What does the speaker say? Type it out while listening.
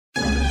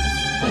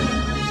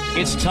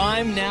It's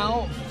time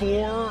now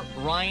for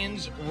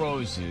Ryan's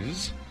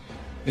Roses.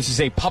 This is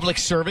a public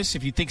service.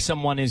 If you think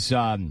someone is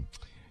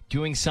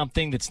doing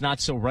something that's not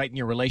so right in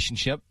your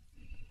relationship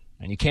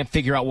and you can't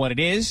figure out what it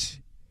is,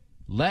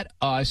 let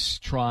us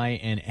try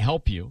and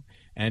help you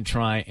and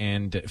try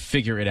and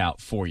figure it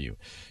out for you.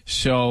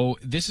 So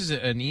this is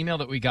an email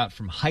that we got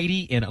from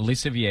Heidi in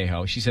Aliso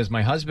Viejo. She says,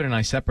 my husband and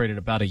I separated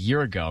about a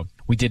year ago.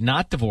 We did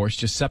not divorce,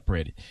 just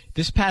separated.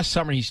 This past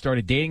summer, he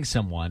started dating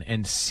someone,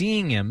 and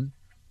seeing him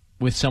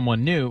with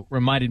someone new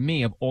reminded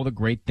me of all the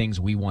great things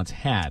we once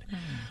had.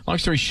 Long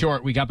story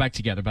short, we got back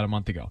together about a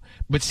month ago.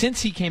 But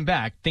since he came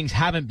back, things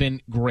haven't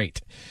been great.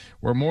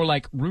 We're more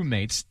like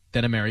roommates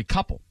than a married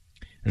couple.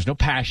 There's no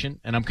passion,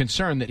 and I'm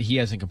concerned that he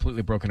hasn't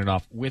completely broken it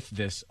off with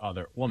this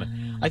other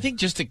woman. I think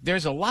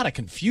there's a lot of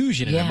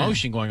confusion and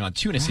emotion going on,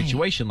 too, in a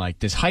situation like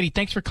this. Heidi,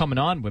 thanks for coming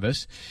on with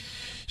us.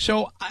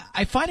 So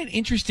I find it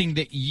interesting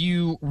that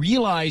you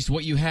realized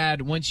what you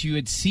had once you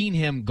had seen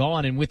him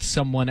gone and with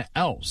someone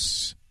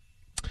else.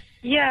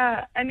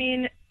 Yeah, I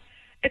mean,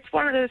 it's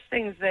one of those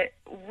things that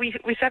we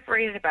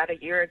separated about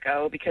a year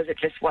ago because it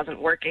just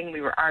wasn't working. We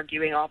were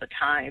arguing all the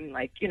time.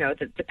 Like, you know,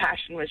 the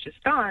passion was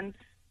just gone.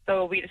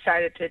 So we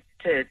decided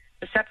to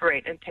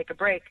separate and take a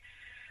break.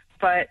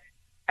 But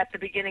at the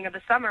beginning of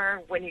the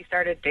summer, when he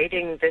started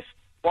dating this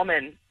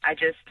woman, I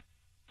just,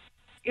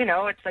 you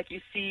know, it's like you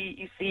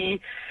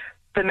see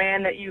the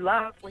man that you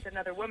love with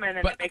another woman,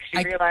 and it makes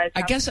you realize.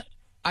 I guess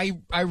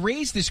I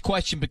raised this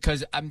question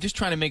because I'm just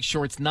trying to make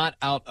sure it's not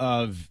out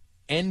of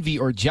envy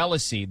or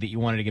jealousy that you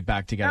wanted to get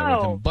back together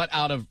with him, but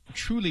out of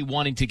truly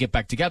wanting to get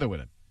back together with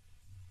him.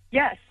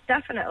 Yes,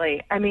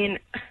 definitely. I mean,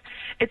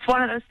 it's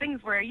one of those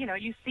things where, you know,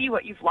 you see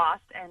what you've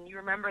lost and you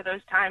remember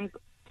those times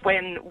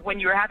when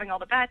you were having all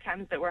the bad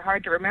times that were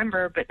hard to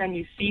remember, but then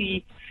you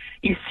see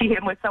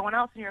him with someone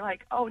else and you're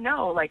like, oh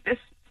no, like this,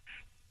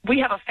 we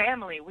have a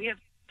family. We have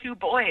 2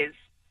 boys.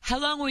 How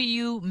long were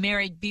you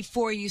married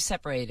before you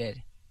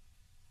separated?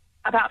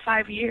 About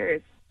 5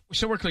 years.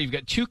 So we're clear. You've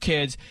got 2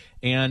 kids,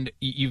 and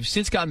you've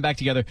since gotten back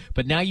together,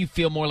 but now you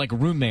feel more like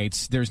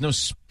roommates. There's no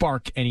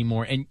spark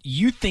anymore, and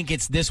you think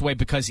it's this way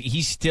because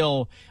he's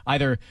still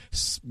either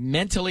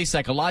mentally,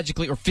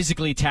 psychologically, or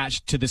physically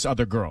attached to this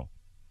other girl.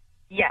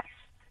 Yes,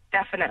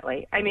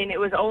 definitely. I mean, it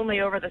was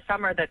only over the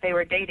summer that they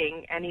were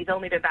dating, and he's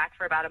only been back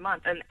for about a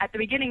month. And at the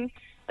beginning,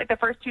 like the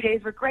first 2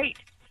 days were great.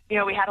 You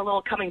know, we had a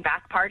little coming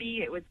back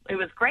party. It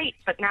was great,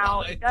 but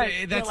now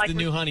that's like the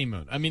new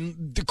honeymoon. I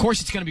mean, of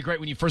course, it's going to be great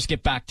when you first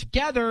get back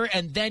together,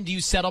 and then do you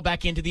settle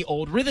back into the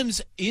old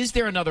rhythms? Is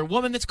there another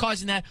woman that's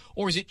causing that,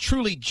 or is it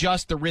truly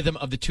just the rhythm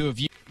of the 2 of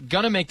you?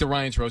 Gonna make the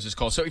Ryan's Roses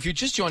call. So if you're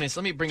just joining us,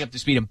 let me bring up the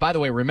speed. And by the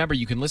way, remember,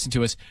 you can listen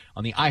to us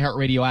on the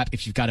iHeartRadio app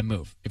if you've got to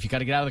move. If you've got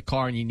to get out of the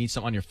car and you need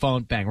something on your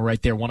phone, bang, we're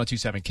right there,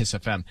 102.7 KISS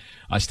FM.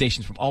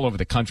 Stations from all over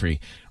the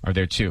country are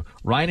there, too.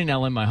 Ryan and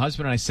Ellen, my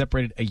husband and I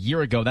separated a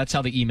year ago. That's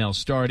how the email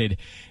started.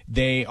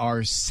 They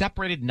are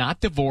separated,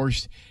 not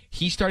divorced.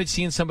 He started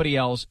seeing somebody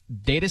else.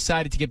 They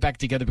decided to get back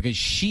together because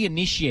she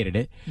initiated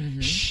it.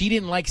 She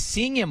didn't like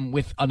seeing him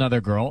with another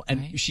girl.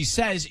 And she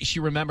says she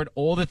remembered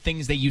all the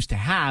things they used to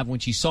have when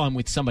she saw him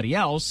with somebody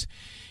else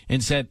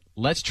and said,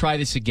 let's try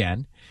this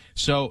again.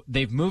 So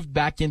they've moved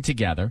back in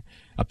together.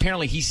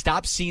 Apparently he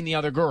stopped seeing the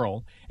other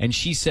girl, and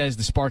she says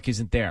the spark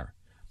isn't there.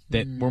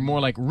 That we're more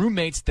like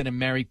roommates than a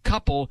married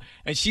couple,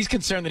 and she's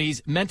concerned that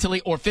he's mentally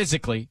or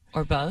physically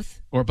or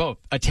both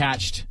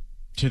attached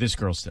to this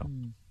girl still.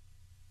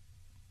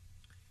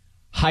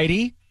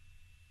 Heidi?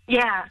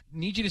 Yeah.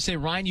 Need you to say,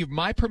 Ryan, you have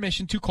my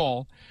permission to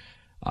call,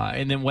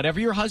 and then whatever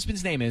your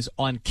husband's name is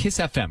on KISS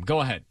FM.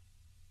 Go ahead.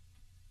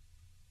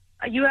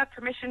 You have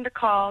permission to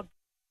call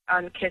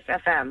on KISS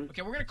FM.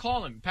 Okay, we're going to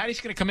call him.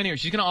 Patty's going to come in here.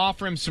 She's going to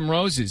offer him some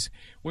roses.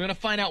 We're going to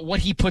find out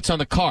what he puts on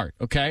the card,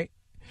 okay?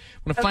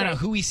 We're going to find out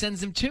who he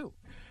sends them to.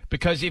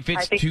 Because if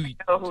it's I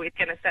know who he's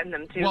going to send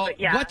them to. Well, but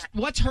yeah.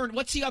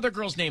 What's the other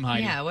girl's name,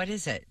 Heidi? Yeah, what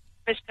is it?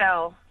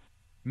 Michelle.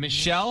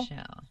 Michelle?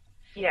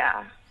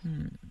 Yeah.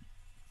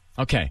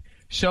 Okay.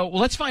 So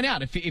let's find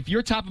out if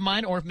you're top of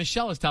mind or if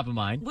Michelle is top of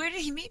mind. Where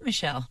did he meet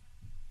Michelle?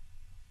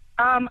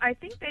 I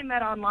think they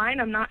met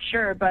online. I'm not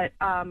sure, but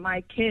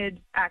my kids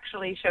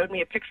actually showed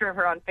me a picture of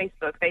her on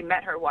Facebook. They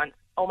met her once.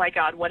 Oh, my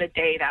God, what a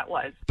day that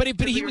was. But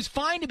he was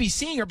fine to be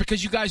seeing her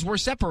because you guys were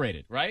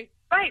separated, right?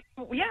 Right.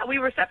 Yeah, we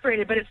were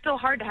separated, but it's still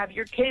hard to have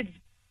your kids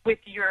with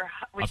your.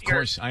 Of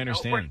course, I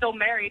understand. We're still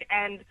married,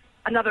 and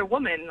another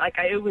woman. Like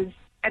it was,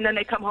 and then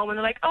they come home and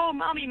they're like, "Oh,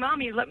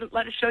 mommy,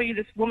 let us show you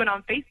this woman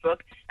on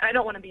Facebook." And I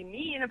don't want to be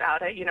mean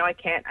about it. You know, I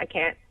can't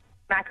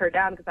smack her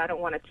down because I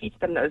don't want to teach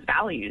them those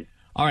values.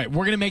 All right,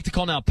 we're gonna make the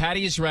call now.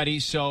 Patty is ready,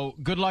 so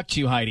good luck to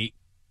you, Heidi.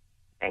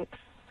 Thanks.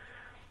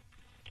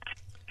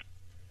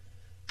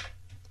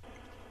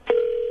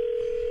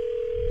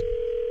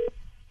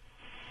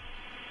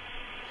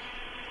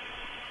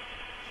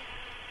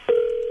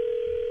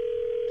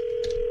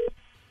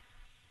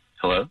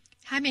 Hello?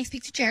 Hi, may I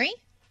speak to Jerry?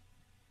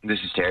 This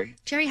is Terry.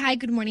 Jerry, hi,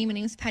 good morning. My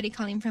name is Patty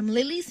calling from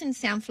Lilies and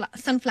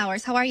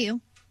Sunflowers. How are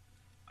you?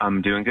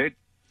 I'm doing good.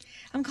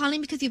 I'm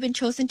calling because you've been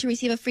chosen to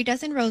receive a free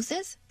dozen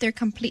roses. They're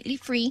completely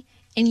free,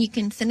 and you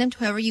can send them to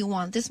whoever you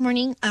want. This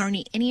morning, I don't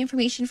need any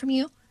information from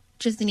you,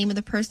 just the name of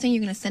the person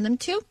you're going to send them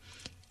to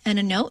and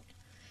a note,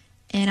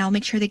 and I'll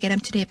make sure they get them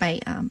today by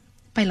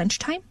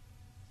lunchtime.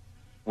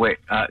 Wait,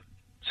 I'm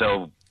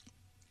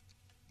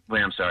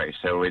sorry.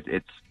 So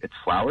it's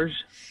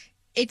flowers?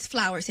 It's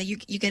flowers. So you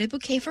get a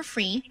bouquet for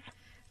free.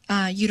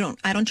 I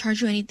don't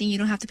charge you anything. You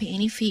don't have to pay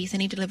any fees,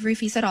 any delivery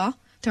fees at all.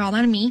 They're all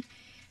on me.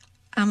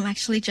 I'm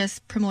actually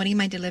just promoting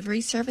my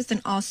delivery service,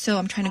 and also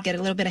I'm trying to get a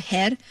little bit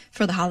ahead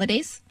for the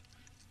holidays.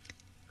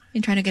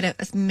 I'm trying to get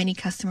as many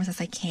customers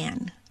as I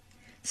can.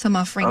 So I'm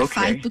offering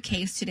 5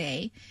 bouquets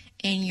today,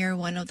 and you're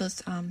one of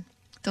those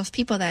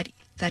people that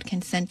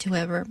can send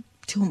to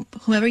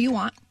whoever you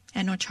want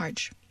at no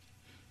charge.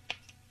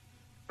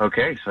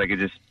 Okay, so I could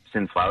just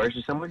send flowers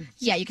to someone?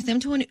 Yeah, you can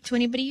send them to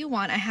anybody you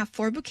want. I have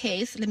 4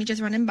 bouquets. Let me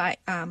just run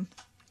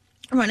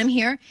them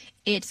here.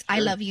 It's I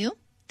love you,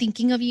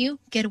 thinking of you,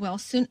 get well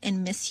soon,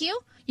 and miss you.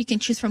 You can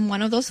choose from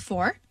one of those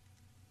 4.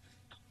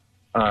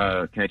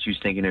 Can I choose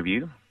thinking of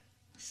you?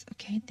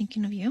 Okay,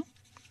 thinking of you.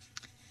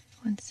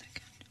 1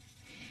 second.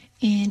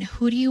 And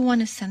who do you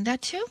want to send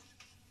that to?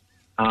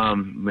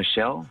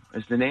 Michelle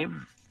is the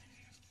name.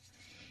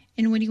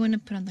 And what do you want to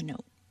put on the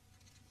note?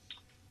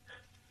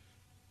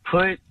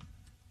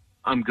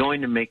 I'm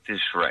going to make this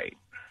right.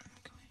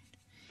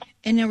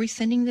 And are we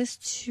sending this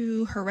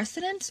to her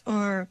residence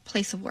or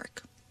place of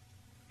work?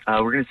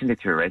 We're going to send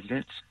it to her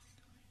residence.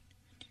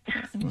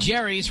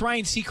 Jerry, it's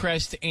Ryan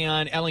Seacrest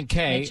and Ellen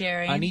Kay. Hey,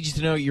 Jerry. I need you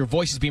to know your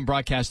voice is being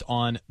broadcast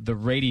on the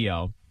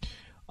radio.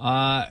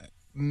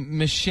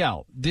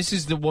 Michelle, this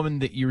is the woman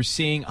that you're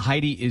seeing.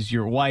 Heidi is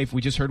your wife.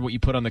 We just heard what you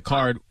put on the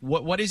card.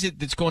 What is it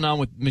that's going on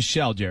with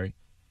Michelle, Jerry?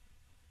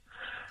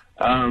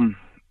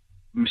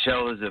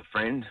 Michelle is a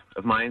friend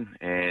of mine,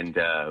 and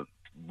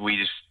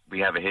we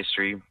have a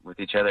history with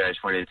each other. I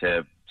just wanted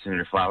to send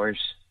her flowers,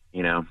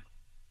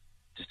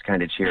 just to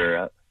kind of cheer her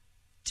up.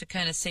 To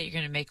kind of say you're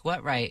going to make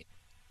what right?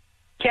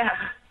 Yeah.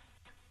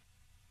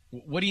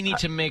 What do you need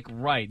to make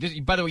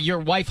right? By the way, your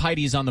wife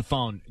Heidi is on the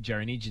phone,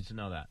 Jerry. I need you to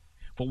know that.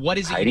 But what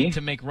is it Heidi? you need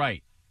to make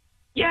right?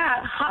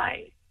 Yeah,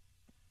 hi.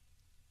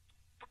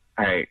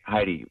 All right,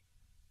 Heidi.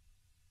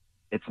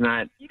 It's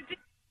not...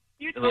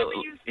 You told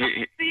me you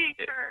stopped seeing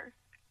her.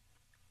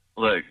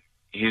 Look,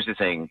 here's the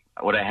thing.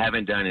 What I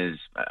haven't done is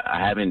I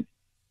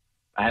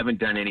haven't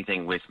done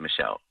anything with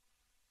Michelle.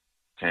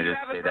 Can I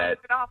just say that? You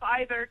haven't broken off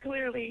either,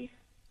 clearly.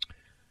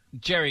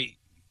 Jerry,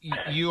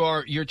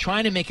 you're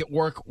trying to make it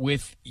work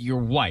with your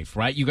wife,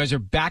 right? You guys are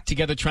back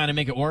together trying to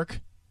make it work?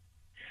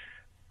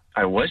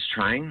 I was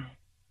trying.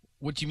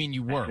 What do you mean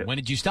you were? When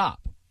did you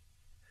stop?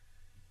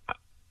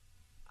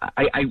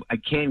 I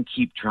can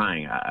keep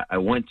trying. I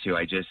want to.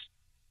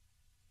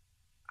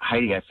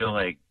 Heidi, I feel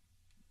like,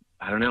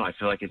 I don't know. I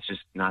feel like it's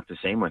just not the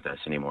same with us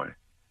anymore.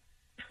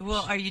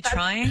 Well, are you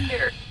trying?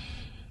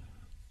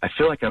 I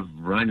feel like I've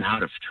run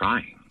out of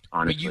trying,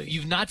 honestly. But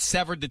you've not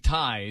severed the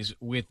ties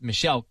with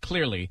Michelle,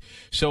 clearly.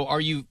 So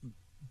are you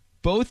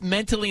both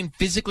mentally and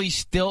physically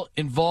still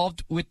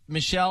involved with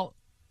Michelle,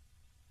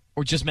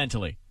 or just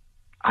mentally?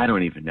 I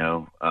don't even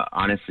know.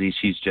 Honestly,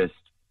 she's just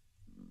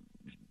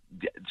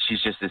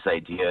this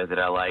idea that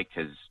I like,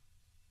 because,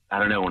 I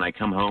don't know, when I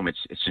come home,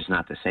 it's just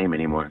not the same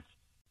anymore.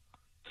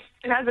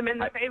 It hasn't been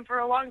the same for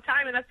a long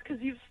time, and that's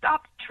because you've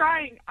stopped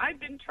trying.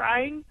 I've been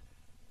trying.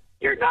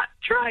 You're not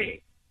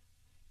trying.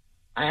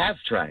 I have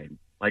tried.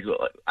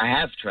 I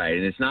have tried,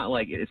 and it's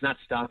not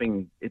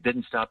stopping. It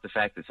didn't stop the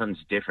fact that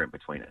something's different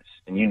between us,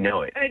 and you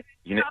know it. And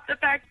it's not the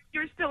fact that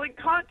you're still in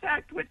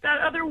contact with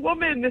that other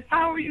woman.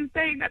 How are you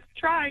saying that's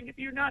trying if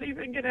you're not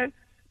even going to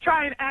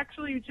try and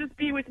actually just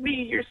be with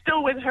me? You're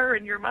still with her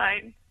in your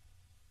mind.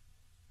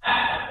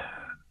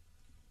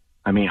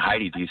 I mean,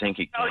 Heidi, do you think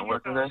it can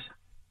work with us?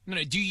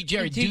 No,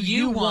 Jerry, Do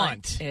you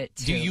want it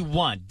to? Do you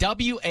want,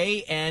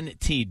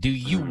 W-A-N-T, do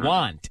you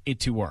want it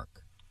to work?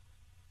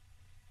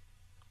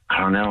 I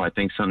don't know. I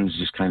think something's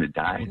just kind of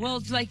died. Well,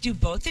 do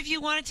both of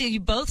you want it to? You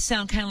both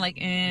sound kind of like,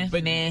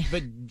 meh.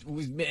 But,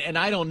 and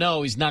I don't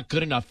know is not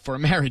good enough for a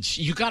marriage.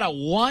 You got to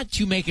want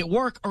to make it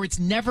work, or it's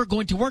never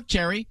going to work,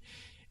 Jerry.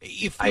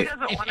 If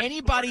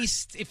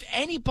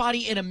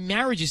anybody in a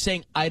marriage is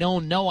saying, I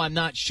don't know, I'm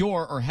not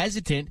sure, or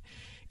hesitant,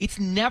 it's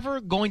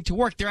never going to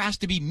work. There has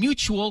to be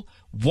mutual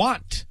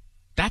want.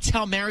 That's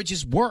how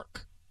marriages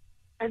work.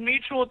 And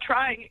mutual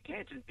trying. It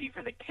can't just be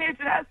for the kids.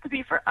 It has to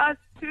be for us,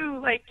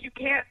 too. You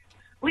can't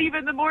leave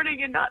in the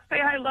morning and not say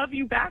I love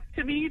you back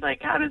to me.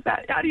 how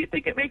do you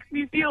think it makes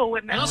me feel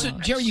when that? And also,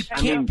 Jerry, you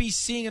can't be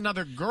seeing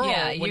another girl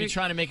when you're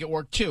trying to make it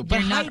work, too. But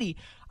Heidi,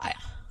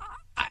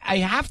 I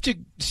have to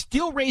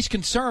still raise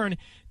concern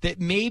that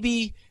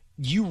maybe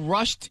you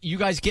rushed you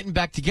guys getting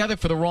back together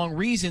for the wrong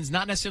reasons,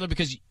 not necessarily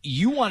because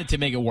you wanted to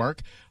make it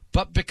work,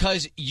 but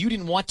because you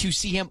didn't want to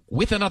see him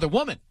with another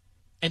woman.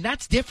 And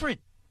that's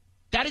different.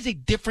 That is a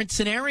different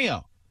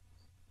scenario.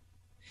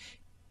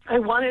 I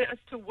wanted us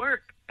to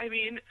work. I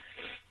mean,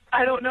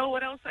 I don't know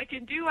what else I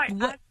can do.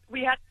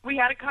 We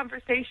had a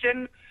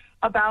conversation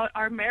about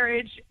our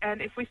marriage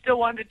and if we still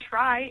wanted to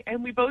try,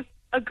 and we both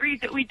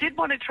agreed that we did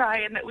want to try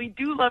and that we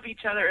do love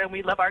each other and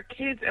we love our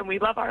kids and we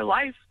love our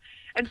life.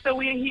 And so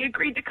he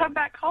agreed to come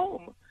back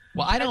home.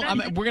 Well,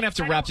 we're going to have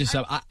to wrap this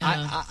up.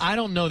 I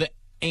don't know that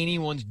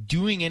anyone's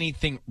doing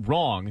anything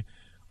wrong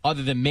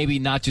other than maybe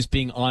not just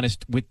being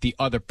honest with the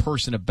other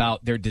person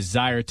about their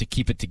desire to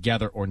keep it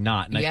together or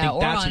not. And I think or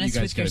that's what you honest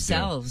guys with gotta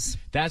yourselves. do.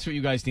 That's what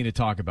you guys need to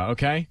talk about,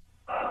 okay?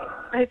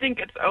 I think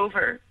it's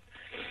over.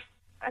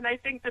 And I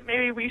think that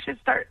maybe we should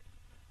start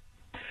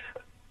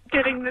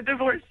getting the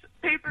divorce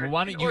papers. Well,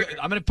 why don't you?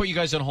 I'm going to put you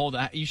guys on hold.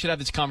 You should have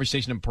this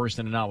conversation in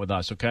person and not with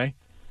us, okay?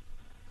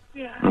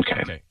 Yeah.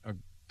 Okay.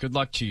 Good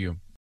luck to you.